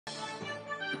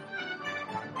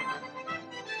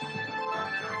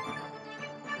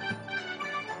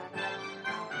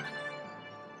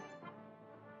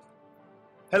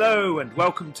Hello and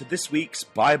welcome to this week's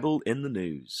Bible in the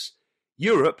News.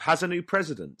 Europe has a new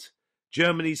president.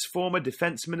 Germany's former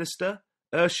defence minister,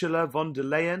 Ursula von der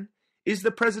Leyen, is the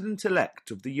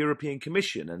president-elect of the European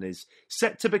Commission and is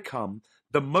set to become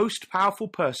the most powerful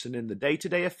person in the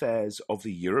day-to-day affairs of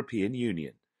the European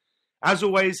Union. As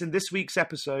always, in this week's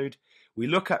episode, we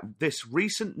look at this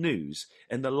recent news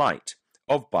in the light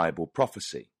of Bible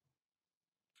prophecy.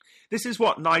 This is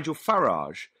what Nigel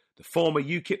Farage, the former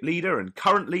UKIP leader and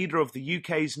current leader of the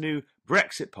UK's new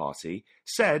Brexit Party,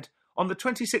 said on the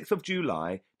 26th of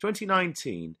July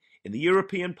 2019 in the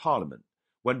European Parliament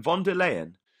when von der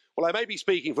Leyen... Well, I may be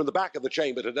speaking from the back of the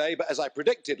chamber today, but as I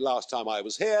predicted last time I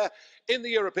was here, in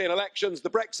the European elections, the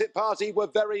Brexit Party were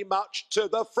very much to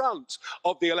the front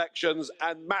of the elections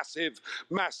and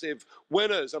massive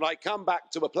winners. And I come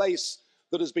back to a place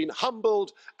that has been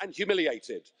humbled and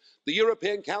humiliated. The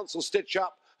European Council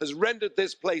stitch-up has rendered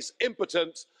this place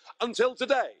impotent until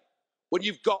today, when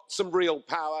you've got some real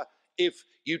power if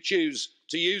you choose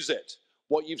to use it.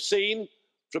 What you've seen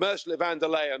from Ursula von der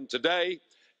Leyen today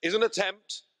is an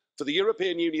attempt for the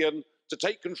European Union to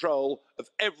take control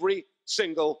of every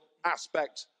single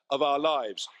aspect of our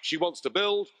lives. She wants to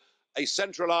build a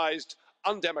centralised,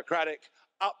 undemocratic,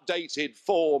 updated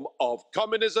form of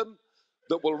communism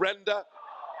that will render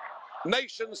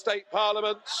nation-state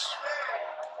parliaments,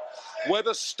 where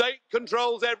the state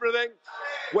controls everything,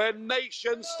 where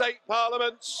nation-state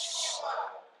parliaments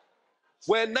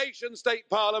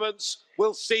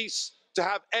will cease to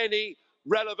have any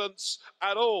relevance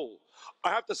at all.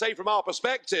 I have to say, from our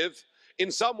perspective,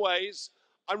 in some ways,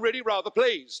 I'm really rather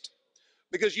pleased,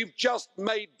 because you've just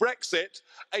made Brexit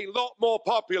a lot more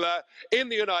popular in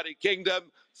the United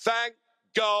Kingdom. Thank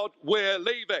God we're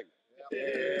leaving.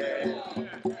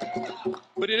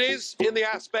 But it is in the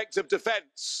aspect of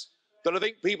defence that I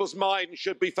think people's minds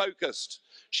should be focused.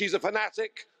 She's a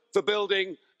fanatic for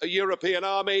building a European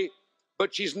army,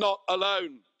 but she's not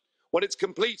alone. When it's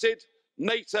completed,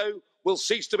 NATO will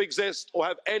cease to exist or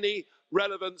have any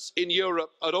relevance in Europe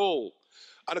at all.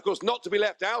 And of course, not to be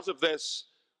left out of this,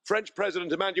 French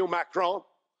President Emmanuel Macron,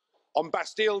 on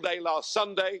Bastille Day last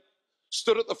Sunday,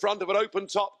 stood at the front of an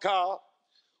open-top car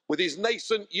with his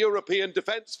nascent European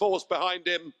Defence Force behind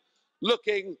him,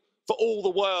 looking for all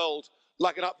the world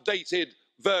like an updated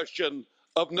version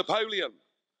of Napoleon.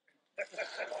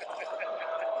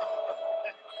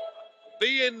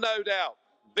 Be in no doubt,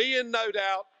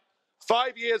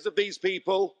 5 years of these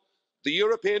people, the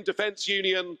European Defence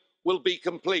Union will be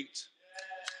complete.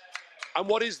 And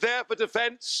what is there for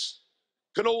defence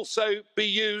can also be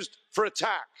used for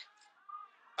attack.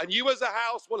 And you as a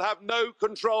House will have no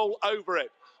control over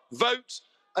it. Vote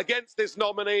against this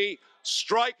nominee,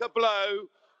 strike a blow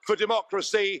for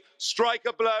democracy, strike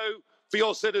a blow for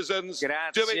your citizens. Do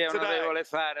it today.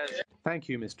 Thank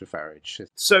you, Mr. Farage.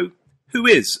 So, who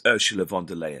is Ursula von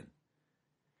der Leyen?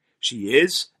 She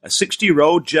is a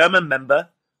 60-year-old German member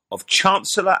of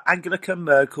Chancellor Angela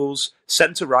Merkel's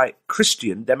centre-right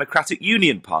Christian Democratic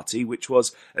Union Party, which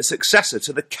was a successor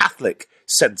to the Catholic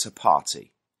Centre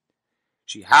Party.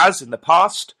 She has, in the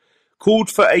past,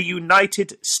 called for a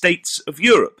United States of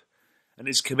Europe and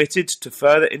is committed to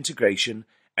further integration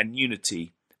and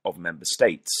unity of member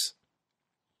states.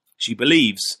 She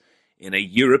believes in a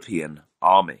European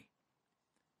army.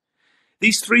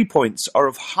 These 3 points are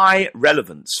of high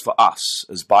relevance for us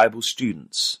as Bible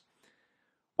students.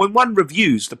 When one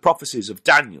reviews the prophecies of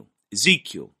Daniel,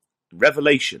 Ezekiel, and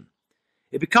Revelation,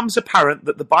 it becomes apparent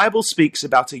that the Bible speaks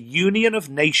about a union of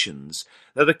nations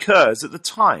that occurs at the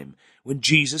time when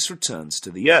Jesus returns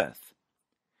to the earth.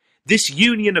 This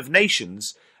union of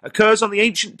nations occurs on the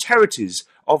ancient territories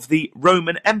of the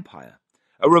Roman Empire,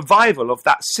 a revival of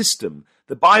that system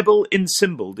the Bible in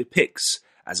symbol depicts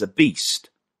as a beast.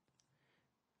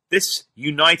 This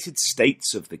United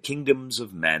States of the kingdoms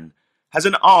of men has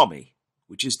an army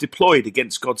which is deployed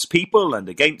against God's people and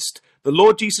against the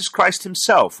Lord Jesus Christ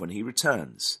himself when he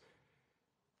returns.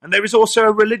 And there is also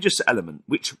a religious element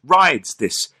which rides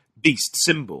this beast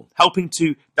symbol, helping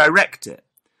to direct it.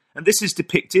 And this is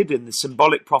depicted in the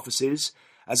symbolic prophecies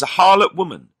as a harlot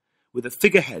woman with a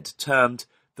figurehead termed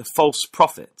the false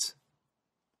prophet.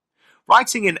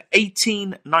 Writing in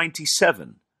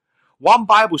 1897, one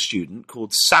Bible student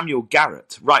called Samuel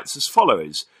Garrett writes as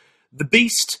follows: "The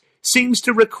beast seems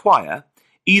to require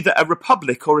either a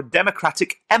republic or a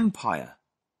democratic empire.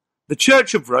 The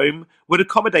Church of Rome would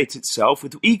accommodate itself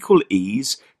with equal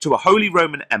ease to a Holy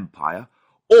Roman Empire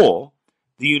or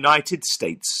the United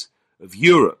States of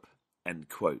Europe." End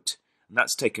quote. And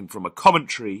that's taken from a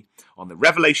commentary on the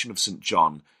Revelation of St.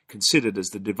 John, considered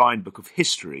as the divine book of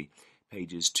history,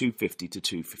 pages 250 to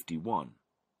 251.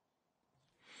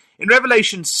 In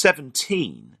Revelation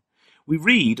 17, we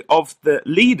read of the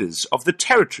leaders of the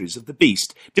territories of the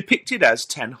beast depicted as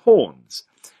 10 horns.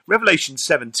 Revelation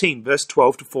 17 verse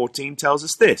 12 to 14 tells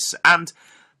us this, "And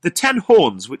the 10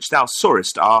 horns which thou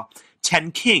sawest are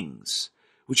 10 kings,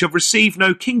 which have received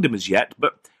no kingdom as yet,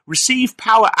 but receive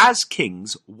power as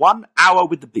kings 1 hour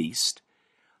with the beast.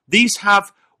 These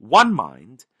have one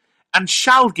mind, and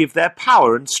shall give their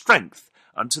power and strength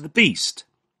unto the beast.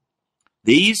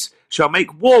 These shall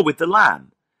make war with the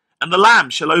Lamb, and the Lamb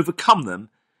shall overcome them,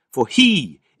 for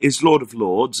he is Lord of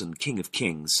lords and King of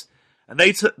kings, and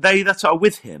they that are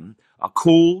with him are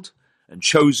called and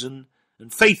chosen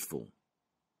and faithful."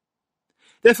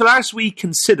 Therefore, as we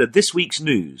consider this week's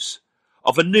news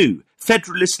of a new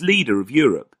federalist leader of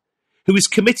Europe, who is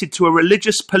committed to a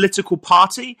religious political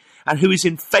party and who is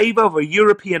in favour of a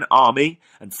European army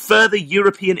and further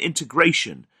European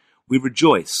integration, we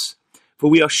rejoice, for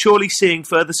we are surely seeing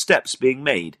further steps being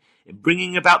made in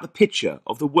bringing about the picture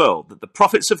of the world that the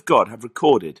prophets of God have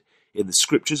recorded in the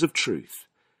scriptures of truth.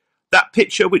 That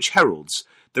picture which heralds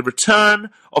the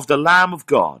return of the Lamb of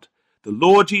God, the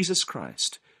Lord Jesus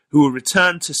Christ, who will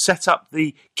return to set up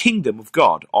the kingdom of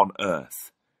God on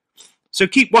earth. So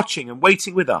keep watching and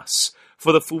waiting with us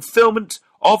for the fulfillment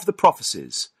of the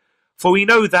prophecies, for we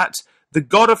know that the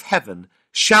God of heaven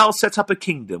shall set up a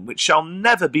kingdom which shall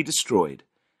never be destroyed,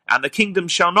 and the kingdom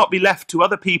shall not be left to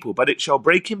other people, but it shall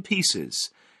break in pieces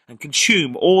and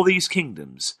consume all these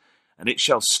kingdoms, and it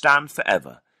shall stand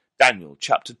forever. Daniel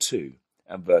chapter 2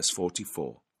 and verse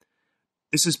 44.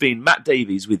 This has been Matt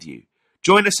Davies with you.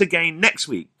 Join us again next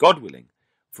week, God willing,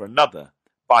 for another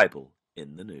Bible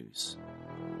in the News.